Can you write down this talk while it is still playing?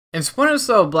In Splinter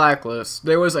Cell Blacklist,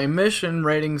 there was a mission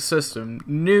rating system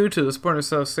new to the Splinter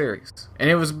Cell series, and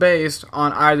it was based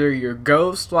on either your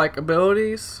ghost-like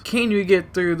abilities, can you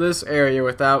get through this area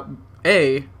without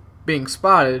A, being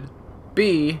spotted,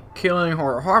 B, killing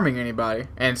or harming anybody,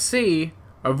 and C,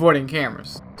 avoiding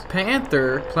cameras.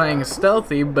 Panther, playing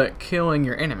stealthy but killing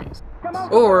your enemies.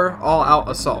 Or all-out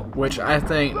assault, which I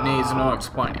think needs no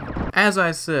explaining. As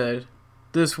I said,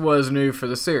 this was new for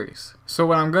the series, so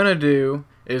what I'm gonna do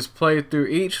is play through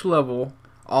each level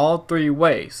all 3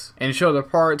 ways and show the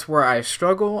parts where I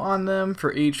struggle on them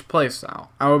for each playstyle.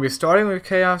 I will be starting with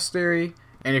Chaos Theory,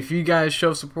 and if you guys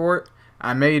show support,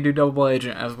 I may do Double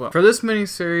Agent as well. For this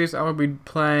mini-series, I will be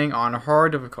playing on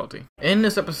hard difficulty. In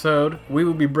this episode, we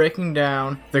will be breaking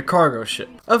down the cargo ship.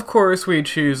 Of course, we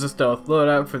choose the stealth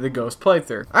loadout for the ghost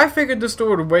playthrough. I figured this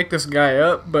door would wake this guy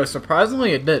up, but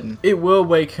surprisingly it didn't. It will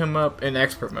wake him up in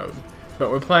expert mode,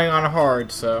 but we're playing on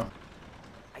hard, so...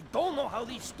 I don't know how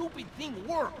this stupid thing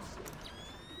works.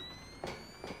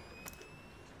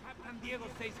 Captain Diego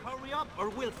says hurry up or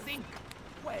we'll sink.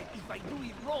 Well, if I do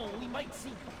it wrong, we might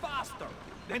sink faster.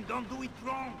 Then don't do it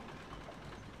wrong.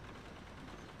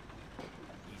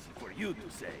 Easy for you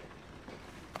to say.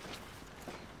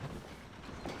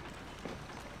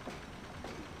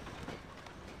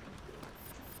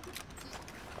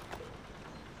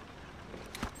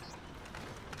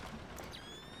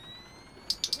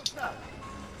 What's that?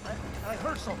 I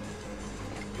heard something.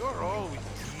 You're always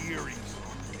hearing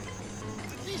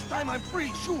something. This time I'm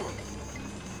pretty sure.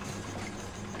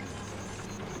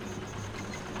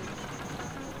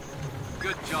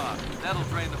 Good job. That'll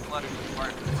drain the flooded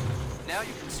compartments. Now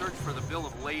you can search for the bill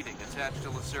of lading attached to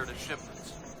Lacerda's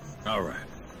shipments. All right.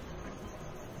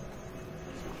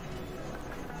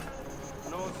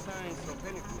 No signs of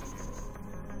anything.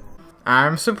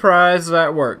 I'm surprised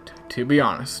that worked, to be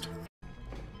honest.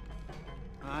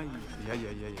 Yeah.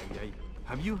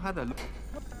 Have you had a look?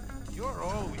 You're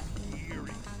always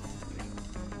hearing something.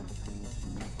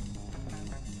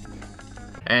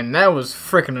 And that was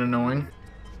frickin' annoying.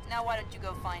 Now why don't you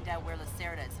go find out where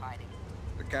Lacerda is hiding?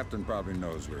 The captain probably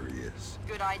knows where he is.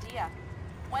 Good idea.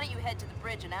 Why don't you head to the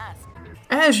bridge and ask?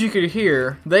 As you could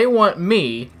hear, they want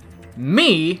me,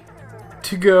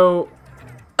 to go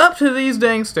up to these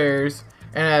dang stairs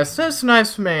and ask this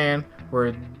nice man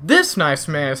where this nice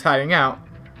man is hiding out.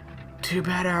 Too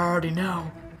bad I already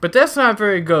know. But that's not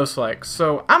very ghost-like,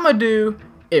 so I'ma do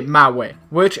it my way,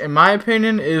 which in my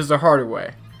opinion is the harder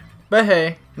way. But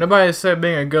hey, nobody said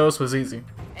being a ghost was easy.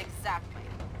 Exactly.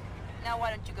 Now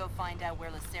why don't you go find out where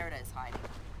Lacerda is hiding?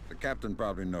 The captain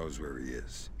probably knows where he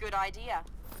is. Good idea.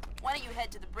 Why don't you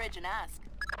head to the bridge and ask?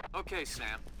 Okay,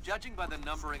 Sam. Judging by the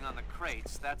numbering on the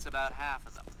crates, that's about half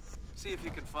of them. See if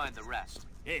you can find the rest.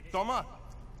 Hey, Toma!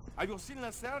 Have you seen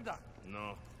Lacerda?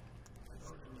 No.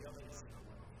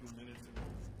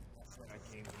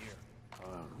 I came here.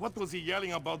 What was he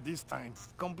yelling about this time?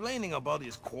 Complaining about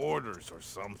his quarters or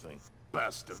something.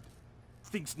 Bastard.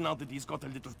 Thinks now that he's got a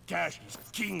little cash, he's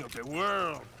king of the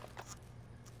world.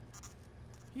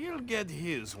 He'll get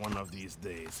his one of these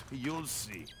days. You'll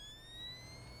see.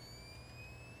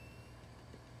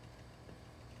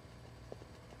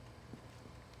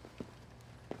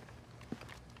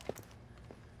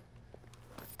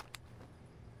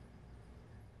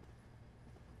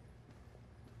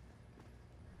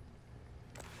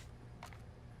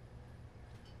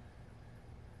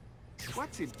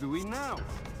 What's it doing now?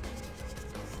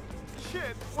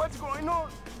 Shit, what's going on?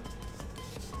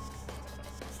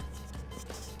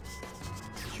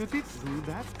 Should it do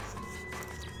that?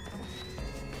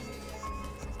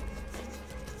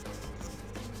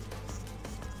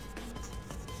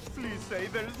 Please say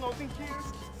there is nothing here.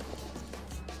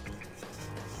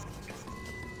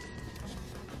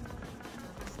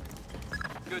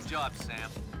 Good job, Sam.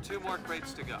 2 more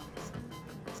crates to go.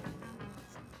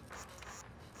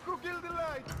 Who killed the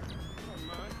light?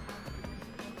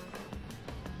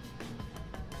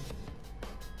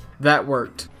 That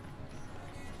worked.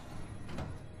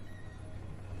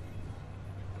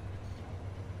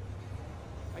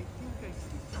 I think I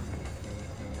see something.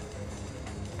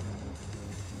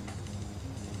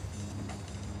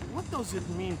 What does it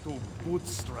mean to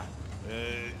bootstrap?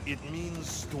 It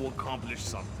means to accomplish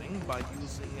something by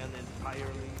using an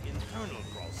entirely internal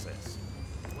process.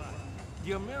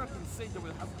 The Americans say they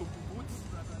will have to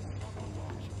bootstrap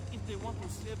if they want to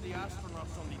save the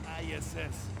astronauts on the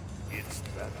ISS. It's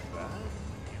that bad?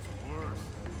 It's worse.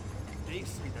 They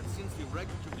say that since the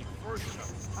regulatory version of...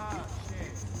 Ah,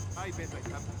 shit. I bet I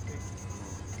have the case.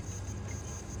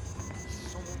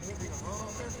 Someone moving around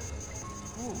out there?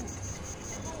 Ooh.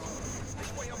 This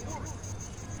way I'm worried.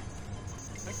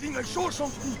 I think I saw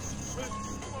something.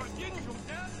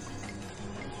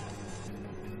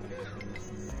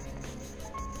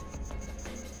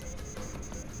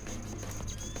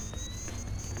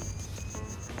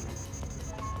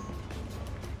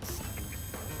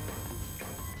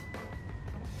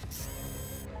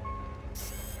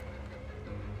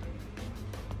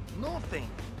 Nothing.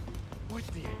 What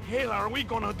the hell are we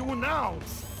gonna do now?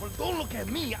 Well, don't look at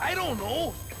me. I don't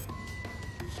know.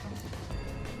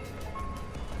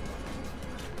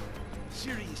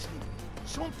 Seriously,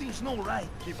 something's not right.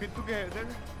 Keep it together.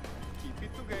 Keep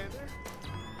it together.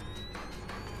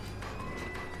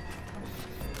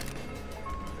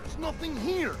 There's nothing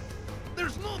here.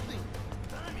 There's nothing.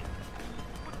 Damn it.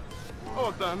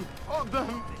 All done. All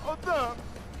done. All done.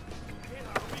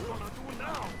 What are we gonna do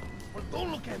now? Well,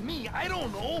 don't look at me. I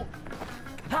don't know.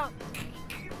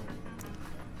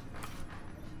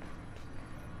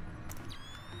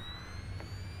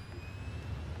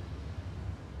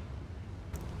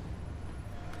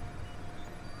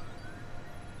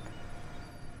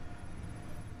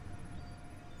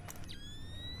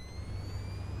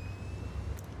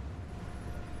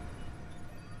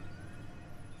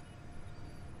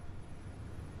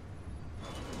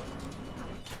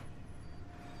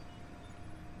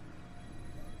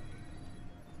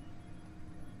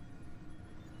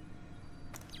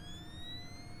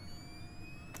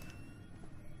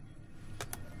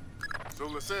 So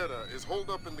Lacerda is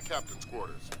holed up in the captain's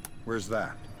quarters. Where's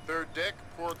that? Third deck,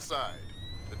 port side.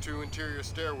 The two interior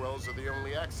stairwells are the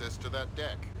only access to that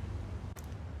deck.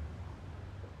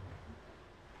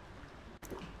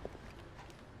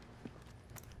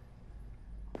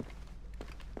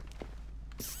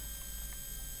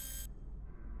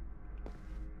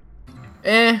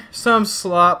 Some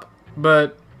slop,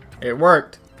 but it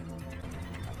worked.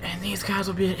 And these guys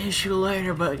will be an issue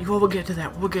later, but we'll get to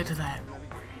that. We'll get to that.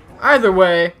 Either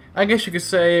way, I guess you could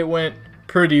say it went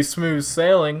pretty smooth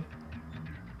sailing.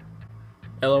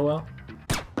 LOL.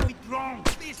 What's wrong?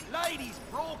 This light is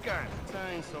broken.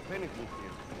 Signs of anything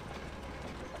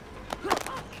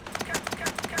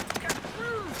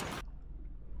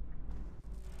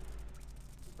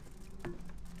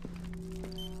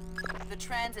The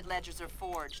transit ledgers are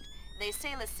forged. They say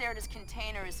Lacerda's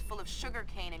container is full of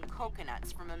sugarcane and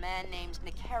coconuts from a man named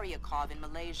Nikaryakov in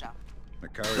Malaysia.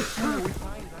 Nikaryakov.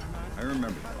 I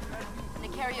remember.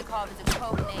 Nikaryakov is a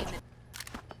code name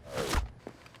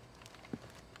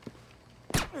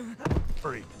that...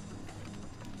 Hurry.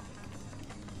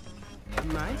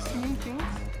 Nice seeing things.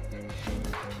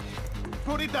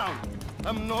 Put it down.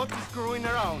 I'm not screwing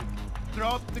around.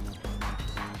 Drop the...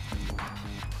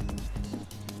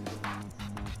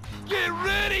 Get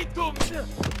ready to...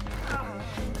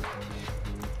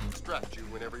 Distract you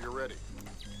whenever you're ready.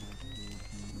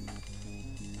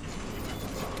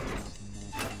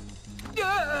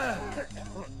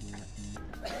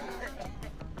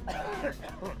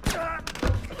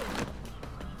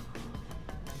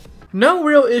 No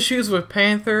real issues with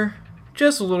Panther,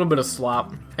 just a little bit of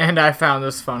slop, and I found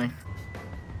this funny.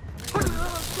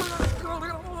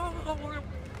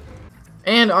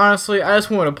 And honestly, I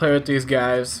just wanted to play with these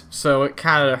guys, so it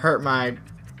kind of hurt my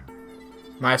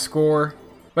score,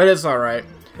 but it's alright.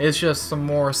 It's just some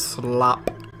more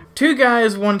slop. Two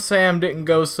guys, one Sam didn't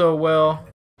go so well.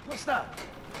 What's that?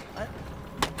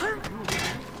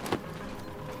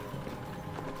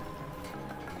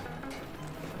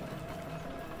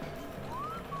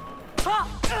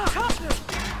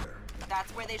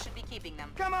 That's where they should be keeping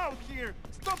them. Come out here!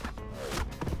 Stop! Name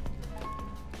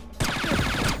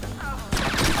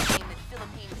that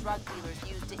Philippine drug dealers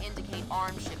use to indicate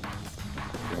arms shipments.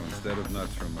 So instead of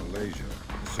nuts from Malaysia,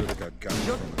 you should have got guns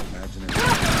from an imaginary...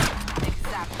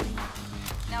 Exactly.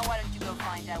 Now why don't you go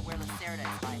find out where Lacerda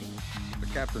is hiding? The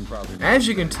captain probably knows. As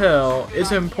you can tell,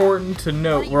 it's important to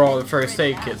note where all the first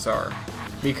aid kits are,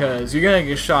 because you're gonna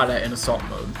get shot at in assault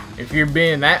mode. If you're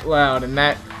being that loud and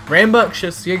that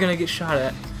rambunctious, you're gonna get shot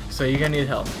at, so you're gonna need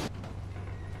help.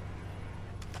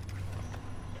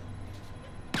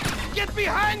 Get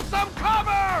behind some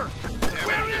cover!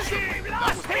 Where is he? We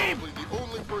That was lost him! probably the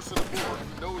only person aboard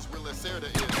who knows where Lacerda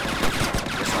is.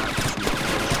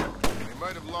 He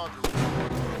might have logged her.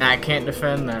 I can't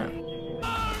defend that.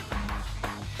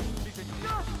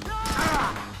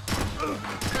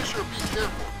 Fisher, be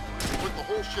careful. If you put the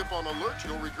whole ship on alert,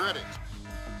 you'll regret it.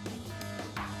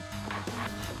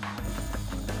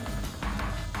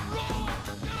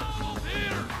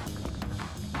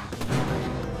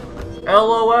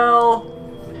 LOL.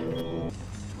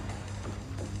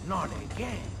 Not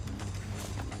again.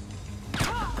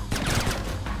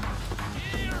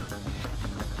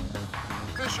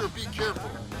 Fisher, be careful.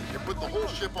 If you put the whole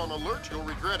ship on alert, you'll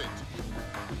regret it.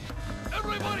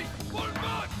 Everybody, fall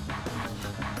back!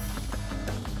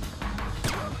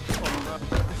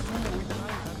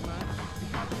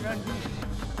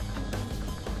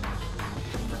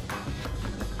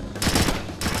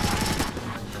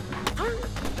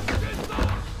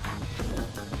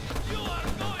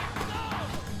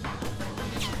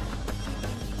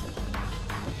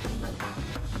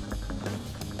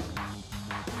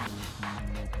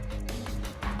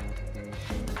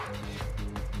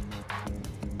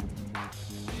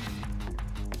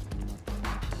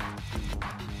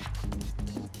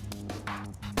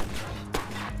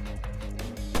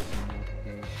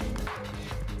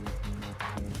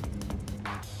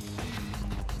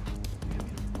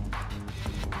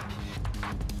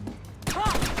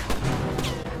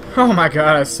 Oh my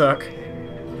god, I suck.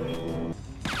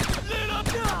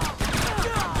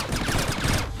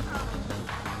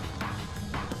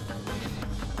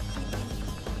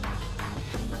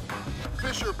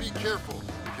 Fisher, be careful.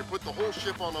 If you put the whole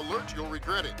ship on alert, you'll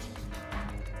regret it.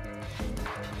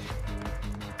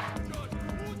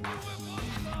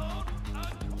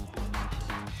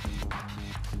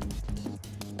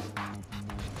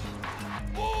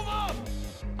 Move up!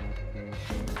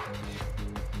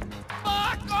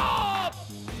 Back up!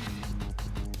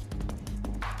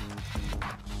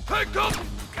 Take up!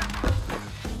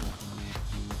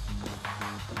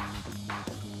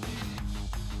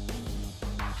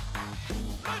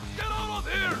 Let's get out of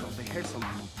here! They heard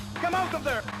something. Come out of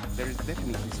there! There is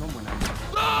definitely someone out there.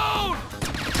 Down!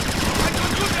 I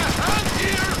can use a hand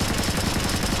here!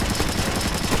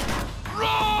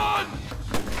 Run!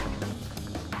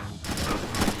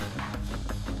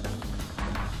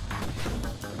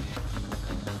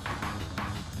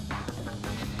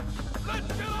 Let's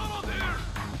get out of here!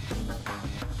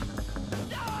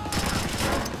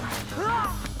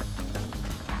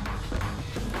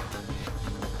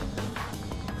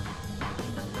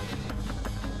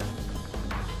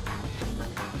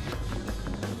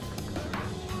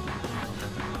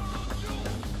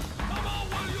 Come on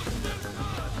while you still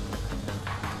can!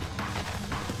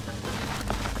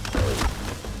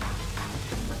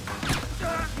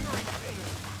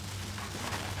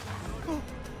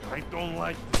 I don't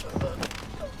like this.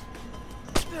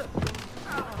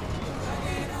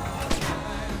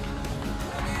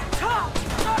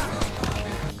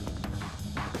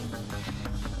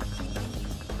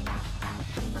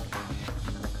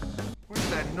 Where's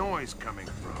that noise coming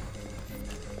from?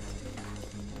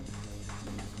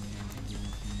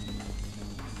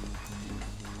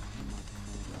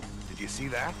 Did you see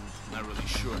that? Not really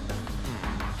sure.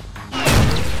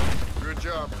 Good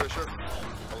job, Fisher.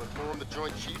 I'll inform the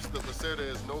Joint Chiefs that Lacerda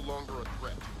is no longer a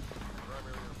threat.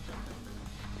 Primary objective.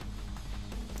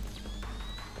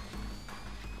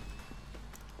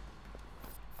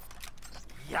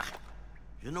 Yeah.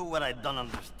 You know what I don't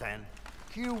understand?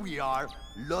 Here we are,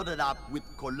 loaded up with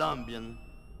Colombian,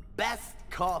 best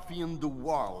coffee in the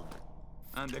world.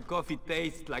 And the coffee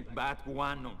tastes like bad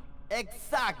guano.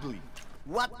 Exactly.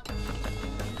 What?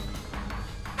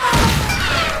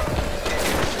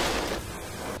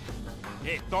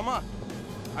 Hey, Toma!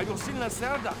 Have you seen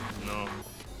Lacerda? No.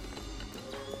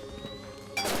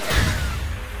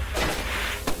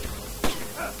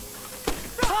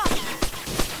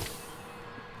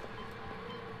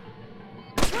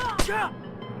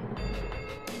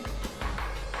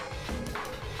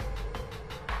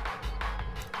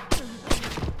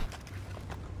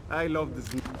 I love this.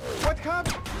 What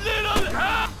happened? Little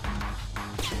help!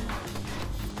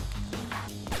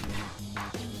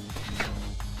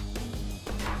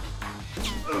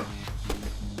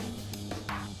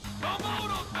 Come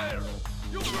out of there!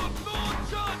 You've got no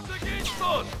chance against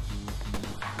us!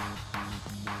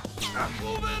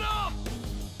 Move it up!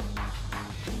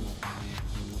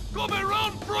 Come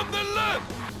around from the left!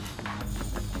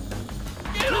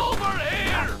 Get over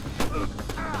here!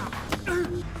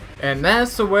 And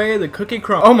that's the way the cookie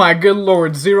crumbles. Oh my good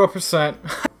lord, 0%.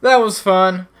 That was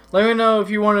fun. Let me know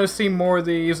if you want to see more of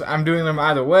these. I'm doing them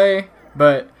either way,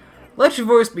 but let your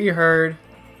voice be heard.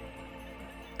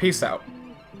 Peace out.